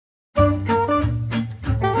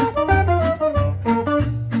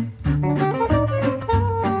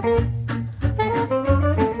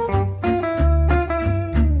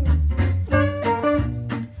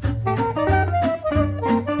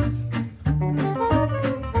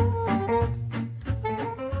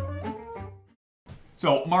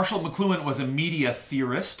So Marshall McLuhan was a media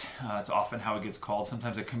theorist. That's often how he gets called,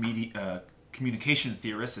 sometimes a communication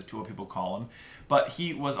theorist is what people call him. But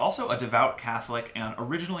he was also a devout Catholic, and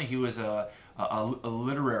originally he was a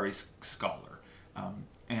literary scholar.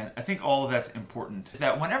 And I think all of that's important.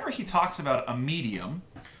 That whenever he talks about a medium,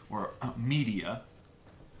 or media,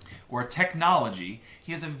 or technology,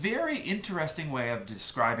 he has a very interesting way of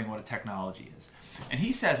describing what a technology is. And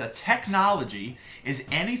he says a technology is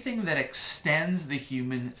anything that extends the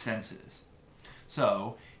human senses.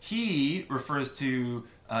 So he refers to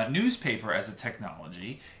a newspaper as a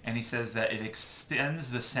technology, and he says that it extends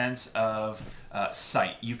the sense of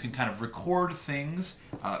sight. You can kind of record things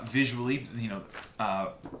visually,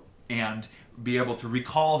 and be able to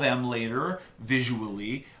recall them later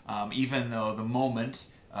visually, even though the moment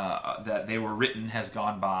that they were written has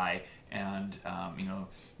gone by. And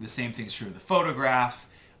the same thing's true of the photograph,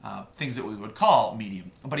 things that we would call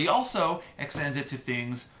medium. But he also extends it to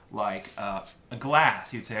things like a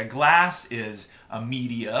glass. He would say a glass is a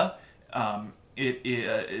media. An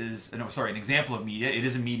example of media. It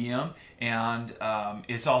is a medium, and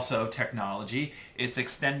it's also technology. It's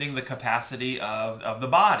extending the capacity of the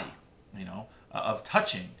body, of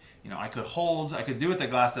touching. I could do what the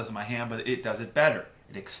glass does in my hand, but it does it better.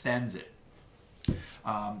 It extends it.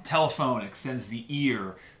 Telephone extends the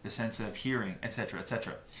ear, the sense of hearing, etc.,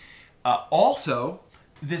 etc. Also,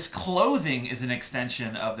 this clothing is an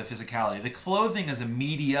extension of the physicality. The clothing is a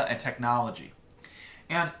media and technology.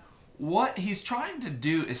 And what he's trying to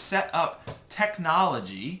do is set up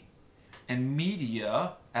technology and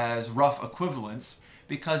media as rough equivalents,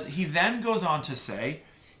 because he then goes on to say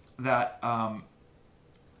that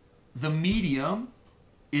the medium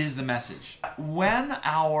is the message. When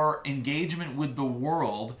our engagement with the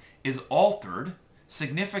world is altered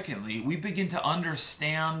significantly, we begin to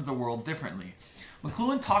understand the world differently.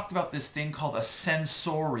 McLuhan talked about this thing called a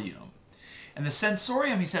sensorium. And the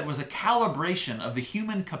sensorium, he said, was a calibration of the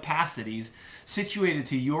human capacities situated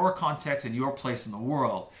to your context and your place in the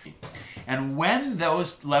world. And when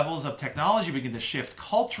those levels of technology begin to shift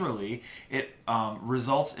culturally, it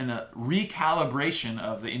results in a recalibration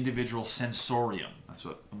of the individual sensorium. That's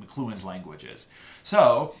what McLuhan's language is.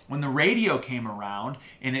 So, when the radio came around,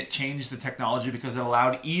 and it changed the technology because it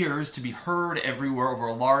allowed ears to be heard everywhere over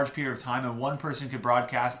a large period of time, and one person could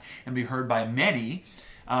broadcast and be heard by many,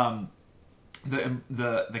 the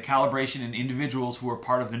calibration in individuals who were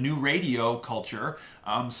part of the new radio culture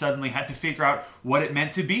suddenly had to figure out what it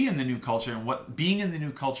meant to be in the new culture, and what being in the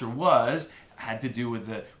new culture had to do with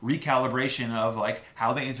the recalibration of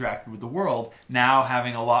how they interacted with the world, now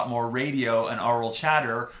having a lot more radio and oral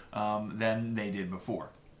chatter than they did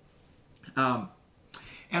before. And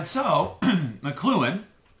so McLuhan,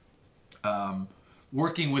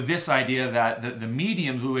 working with this idea that the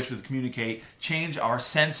mediums with which we communicate change our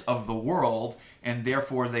sense of the world, and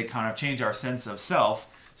therefore they kind of change our sense of self,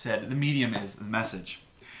 said the medium is the message.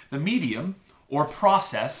 The medium, or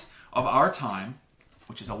process, of our time,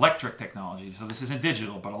 which is electric technology, so this isn't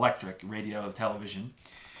digital, but electric, radio, television,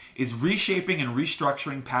 is reshaping and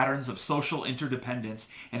restructuring patterns of social interdependence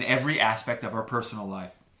in every aspect of our personal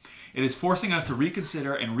life. It is forcing us to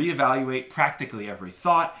reconsider and reevaluate practically every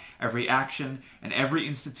thought, every action, and every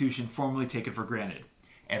institution formerly taken for granted.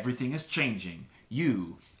 Everything is changing.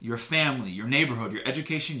 You, your family, your neighborhood, your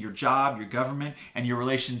education, your job, your government, and your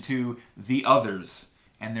relation to the others.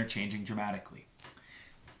 And they're changing dramatically.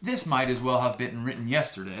 This might as well have been written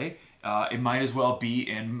yesterday. It might as well be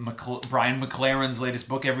in Brian McLaren's latest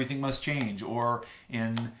book, Everything Must Change, or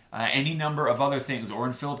in any number of other things, or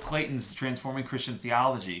in Philip Clayton's Transforming Christian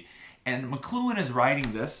Theology. And McLuhan is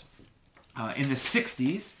writing this in the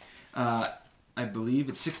 60s, I believe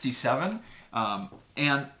it's 67,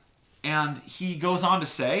 and he goes on to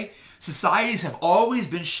say, societies have always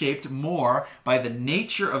been shaped more by the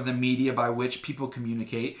nature of the media by which people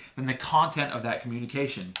communicate than the content of that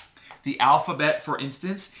communication. The alphabet, for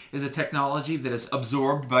instance, is a technology that is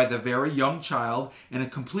absorbed by the very young child in a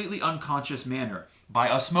completely unconscious manner, by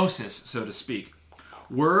osmosis, so to speak.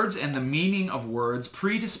 Words and the meaning of words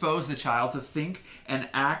predispose the child to think and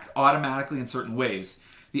act automatically in certain ways.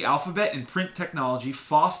 The alphabet and print technology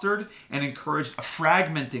fostered and encouraged a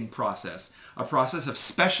fragmenting process, a process of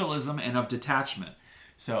specialism and of detachment.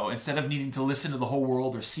 So instead of needing to listen to the whole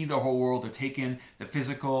world or see the whole world or take in the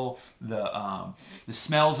physical, the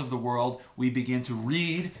smells of the world, we begin to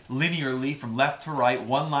read linearly from left to right,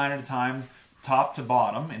 one line at a time, top to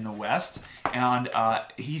bottom in the West. And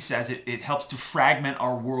he says it helps to fragment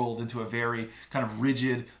our world into a very kind of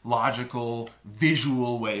rigid, logical,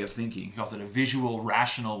 visual way of thinking. He calls it a visual,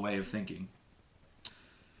 rational way of thinking.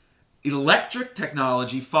 Electric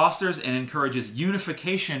technology fosters and encourages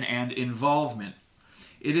unification and involvement.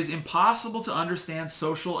 It is impossible to understand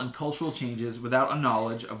social and cultural changes without a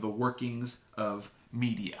knowledge of the workings of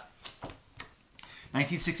media.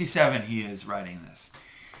 1967, he is writing this.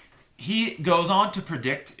 He goes on to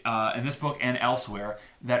predict in this book and elsewhere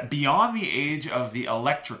that beyond the age of the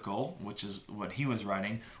electrical, which is what he was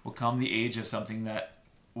writing, will come the age of something that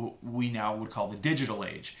we now would call the digital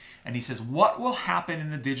age. And he says what will happen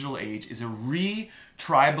in the digital age is a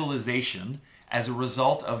re-tribalization as a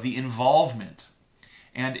result of the involvement.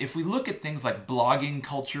 And if we look at things like blogging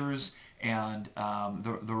cultures and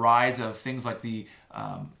the rise of things like the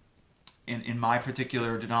in my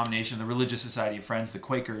particular denomination, the Religious Society of Friends, the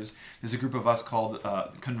Quakers, there's a group of us called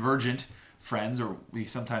Convergent Friends, or we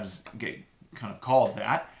sometimes get kind of called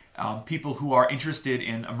that. People who are interested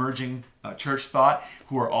in emerging church thought,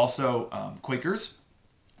 who are also Quakers.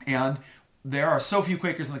 And there are so few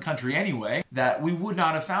Quakers in the country anyway that we would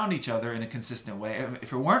not have found each other in a consistent way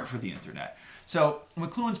if it weren't for the internet. So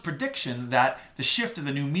McLuhan's prediction that the shift of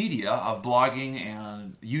the new media of blogging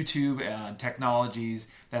and YouTube and technologies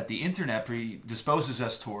that the internet predisposes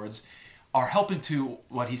us towards are helping to,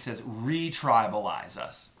 what he says, re-tribalize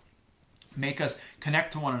us. Make us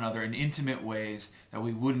connect to one another in intimate ways that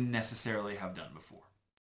we wouldn't necessarily have done before.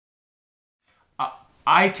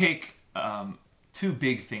 I take two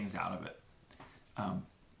big things out of it.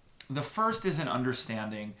 The first is an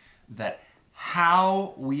understanding that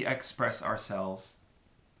how we express ourselves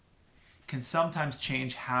can sometimes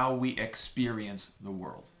change how we experience the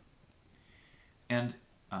world. And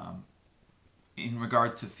in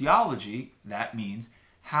regard to theology, that means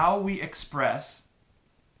how we express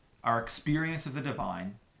our experience of the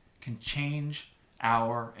divine can change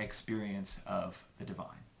our experience of the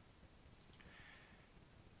divine.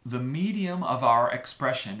 The medium of our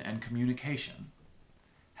expression and communication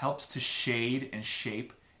helps to shade and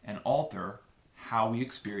shape and alter how we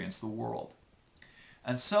experience the world.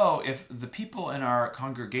 And so if the people in our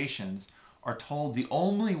congregations are told the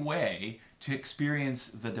only way to experience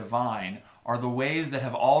the divine are the ways that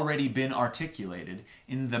have already been articulated,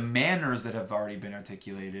 in the manners that have already been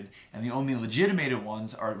articulated, and the only legitimated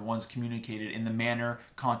ones are the ones communicated in the manner,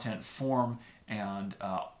 content, form, and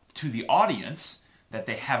to the audience that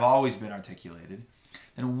they have always been articulated,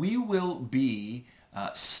 then we will be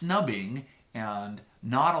snubbing and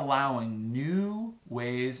not allowing new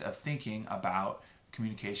ways of thinking about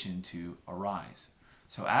communication to arise.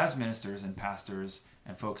 So as ministers and pastors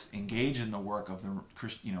and folks engage in the work of the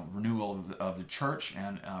renewal of the church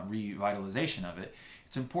and revitalization of it,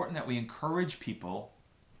 it's important that we encourage people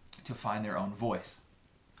to find their own voice.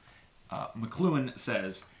 McLuhan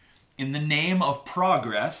says, in the name of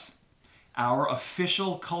progress, our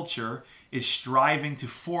official culture is striving to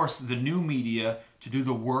force the new media to do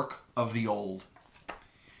the work of the old.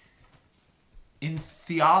 In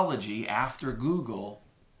theology, after Google,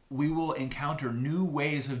 we will encounter new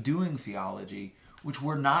ways of doing theology which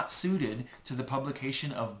were not suited to the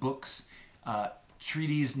publication of books,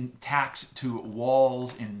 treaties tacked to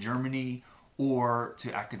walls in Germany, or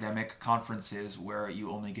to academic conferences where you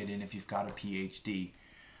only get in if you've got a PhD.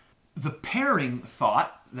 The pairing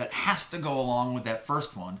thought that has to go along with that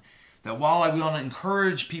first one, that while I want to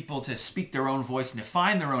encourage people to speak their own voice and to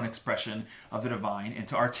find their own expression of the divine and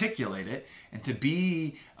to articulate it and to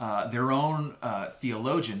be their own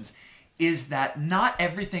theologians, is that not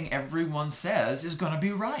everything everyone says is going to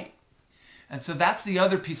be right. And so that's the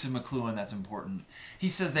other piece of McLuhan that's important. He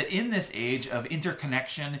says that in this age of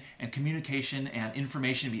interconnection and communication and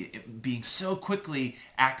information being so quickly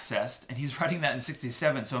accessed, and he's writing that in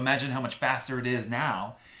 67, so imagine how much faster it is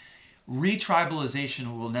now,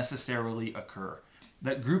 retribalization will necessarily occur.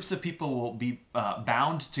 That groups of people will be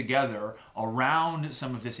bound together around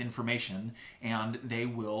some of this information, and they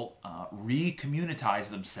will re-communitize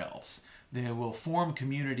themselves. They will form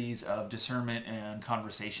communities of discernment and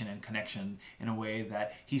conversation and connection in a way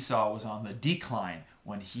that he saw was on the decline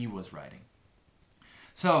when he was writing.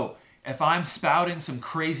 So, if I'm spouting some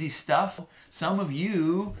crazy stuff, some of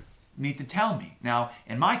you need to tell me. Now,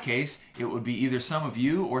 in my case, it would be either some of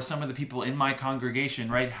you or some of the people in my congregation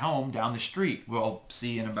right home down the street. We'll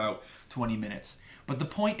see in about 20 minutes. But the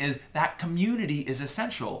point is that community is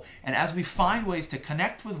essential. And as we find ways to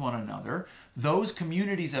connect with one another, those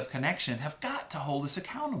communities of connection have got to hold us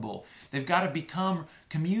accountable. They've got to become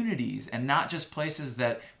communities and not just places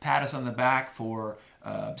that pat us on the back for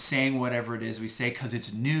saying whatever it is we say because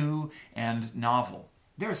it's new and novel.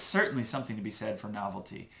 There is certainly something to be said for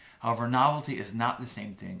novelty. However, novelty is not the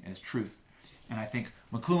same thing as truth. And I think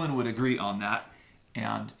McLuhan would agree on that.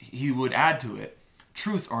 And he would add to it,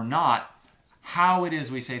 truth or not, how it is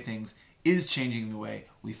we say things is changing the way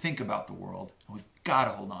we think about the world, and we've got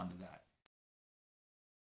to hold on to that.